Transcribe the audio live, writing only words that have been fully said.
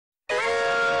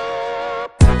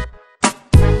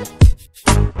Hey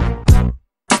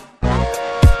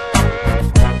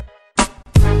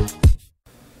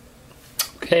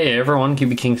everyone,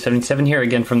 QBKing77 here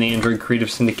again from the Android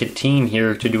Creative Syndicate team,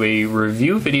 here to do a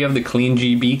review video of the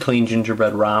CleanGB Clean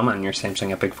Gingerbread Rom on your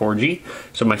Samsung Epic 4G.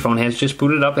 So my phone has just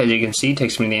booted up, as you can see. It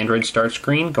takes me to the Android start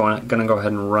screen. Gonna go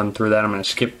ahead and run through that. I'm gonna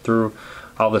skip through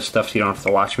all this stuff so you don't have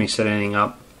to watch me set anything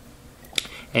up.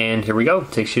 And here we go.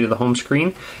 It takes you to the home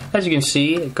screen. As you can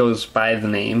see, it goes by the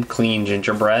name Clean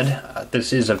Gingerbread.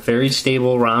 This is a very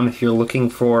stable ROM. If you're looking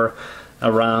for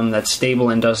a ROM that's stable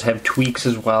and does have tweaks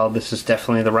as well, this is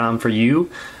definitely the ROM for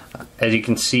you. As you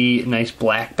can see, nice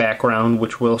black background,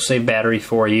 which will save battery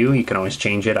for you. You can always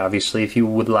change it, obviously, if you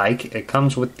would like. It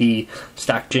comes with the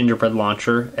stock Gingerbread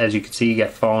launcher. As you can see, you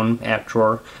got phone, app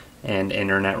drawer, and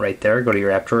internet right there. Go to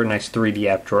your app drawer, nice 3D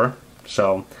app drawer.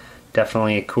 So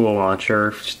definitely a cool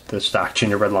launcher, the stock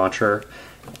Gingerbread launcher.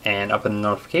 And up in the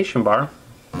notification bar,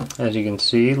 as you can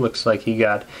see, looks like you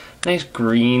got nice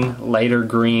green, lighter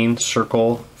green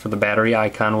circle for the battery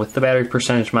icon with the battery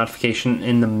percentage modification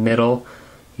in the middle.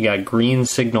 You got green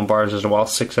signal bars as well,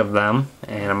 6 of them,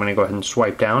 and I'm going to go ahead and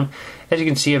swipe down. As you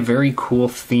can see, a very cool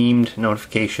themed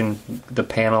notification. The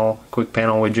quick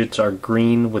panel widgets are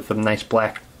green with a nice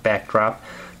black backdrop.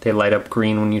 They light up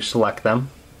green when you select them,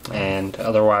 and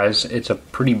otherwise it's a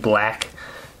pretty black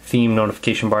theme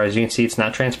notification bar. As you can see, it's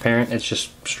not transparent, it's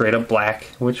just straight up black,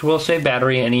 which will save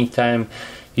battery anytime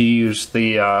you use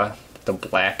the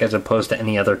black as opposed to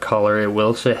any other color. It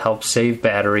will help save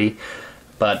battery.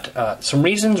 But some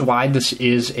reasons why this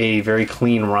is a very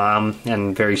clean ROM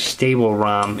and very stable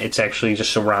ROM. It's actually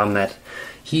just a ROM that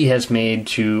he has made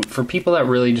for people that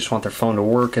really just want their phone to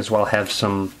work, as well have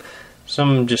some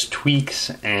just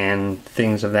tweaks and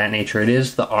things of that nature. It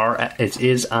is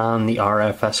on the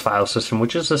RFS file system,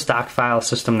 which is a stock file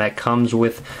system that comes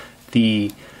with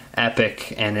the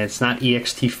Epic, and it's not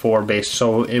ext4 based,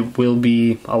 so it will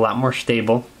be a lot more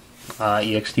stable.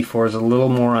 ext4 is a little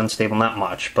more unstable, not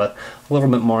much, but a little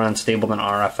bit more unstable than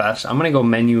RFS. I'm going to go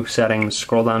menu settings,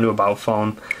 scroll down to about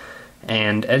phone,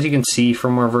 and as you can see,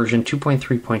 firmware version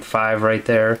 2.3.5 right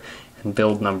there, and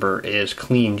build number is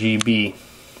CleanGB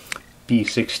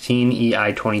B16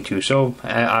 EI22. So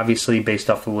obviously based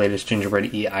off the latest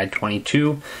Gingerbread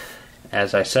EI22.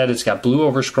 As I said, it's got blue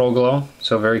over scroll glow,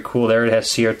 so very cool there. It has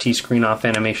CRT screen off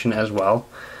animation as well.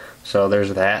 So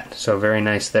there's that. So very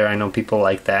nice there. I know people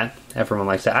like that. Everyone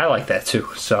likes that. I like that too.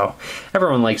 So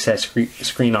everyone likes that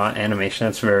screen on animation.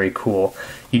 That's very cool.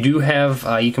 You do have,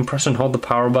 you can press and hold the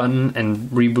power button and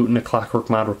reboot into Clockwork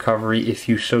Mod Recovery if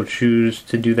you so choose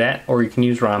to do that, or you can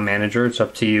use ROM Manager. It's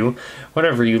up to you.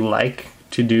 Whatever you like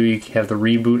to do. You have the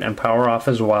reboot and power off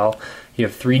as well. You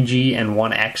have 3G and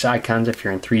 1X icons. If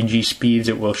you're in 3G speeds,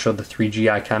 it will show the 3G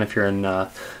icon. If you're in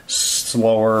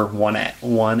slower 1X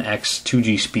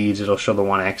 2G speeds, it'll show the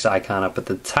 1X icon up at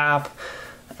the top.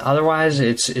 Otherwise,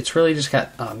 it's really just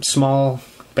got small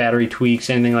battery tweaks,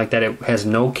 anything like that. It has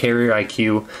no carrier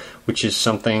IQ, which is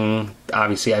something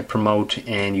obviously I promote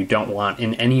and you don't want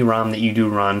in any ROM that you do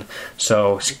run.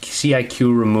 So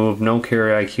CIQ removed, no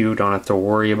carrier IQ, don't have to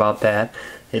worry about that.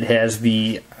 It has an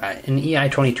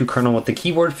EI22 kernel with the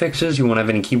keyboard fixes. You won't have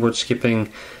any keyboard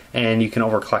skipping, and you can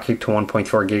overclock it to 1.4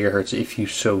 gigahertz if you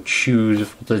so choose.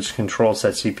 Voltage control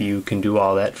set CPU can do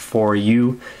all that for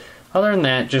you. Other than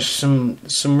that, just some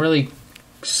really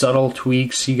subtle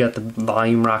tweaks. You got the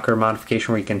volume rocker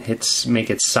modification where you can make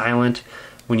it silent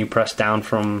when you press down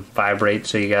from vibrate.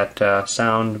 So you got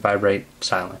sound, vibrate,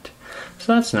 silent.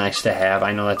 So that's nice to have.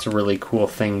 I know that's a really cool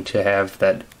thing to have.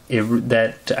 That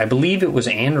I believe it was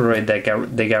Android that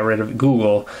they got rid of,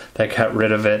 Google that got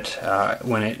rid of it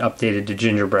when it updated to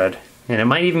Gingerbread, and it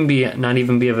might even not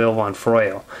even be available on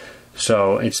Froyo.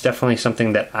 So it's definitely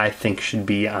something that I think should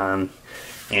be on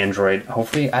Android.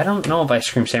 Hopefully, I don't know if Ice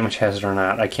Cream Sandwich has it or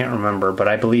not. I can't remember, but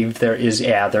I believe there is.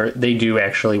 Yeah, they do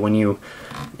actually. When you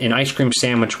in Ice Cream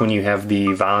Sandwich, when you have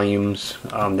the volumes,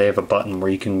 they have a button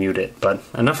where you can mute it. But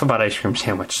enough about Ice Cream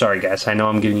Sandwich. Sorry, guys. I know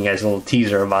I'm giving you guys a little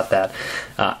teaser about that.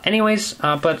 Anyways,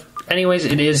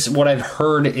 it is what I've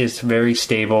heard is very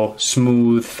stable,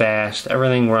 smooth, fast.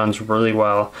 Everything runs really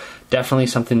well. Definitely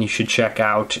something you should check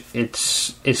out.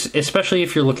 It's especially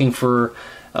if you're looking for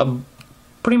a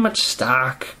pretty much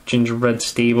stock Gingerbread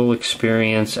stable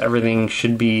experience. Everything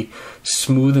should be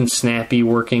smooth and snappy,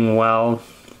 working well.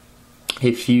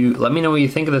 If you let me know what you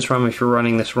think of this ROM, if you're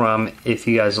running this ROM, if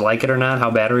you guys like it or not,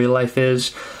 how battery life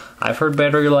is. I've heard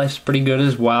battery life's pretty good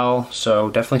as well, so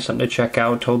definitely something to check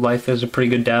out. Toad Life is a pretty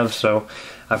good dev, so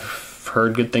I've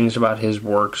heard good things about his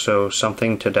work, so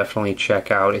something to definitely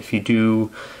check out if you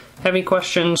do Have any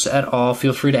questions at all,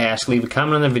 feel free to ask. Leave a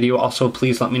comment on the video. Also,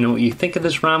 please let me know what you think of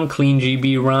this ROM,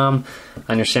 CleanGB Rom,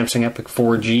 on your Samsung Epic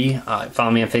 4G. Follow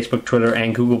me on Facebook, Twitter,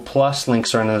 and Google+.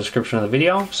 Links are in the description of the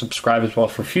video. Subscribe as well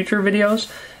for future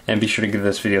videos. And be sure to give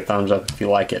this video a thumbs up if you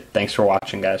like it. Thanks for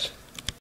watching, guys.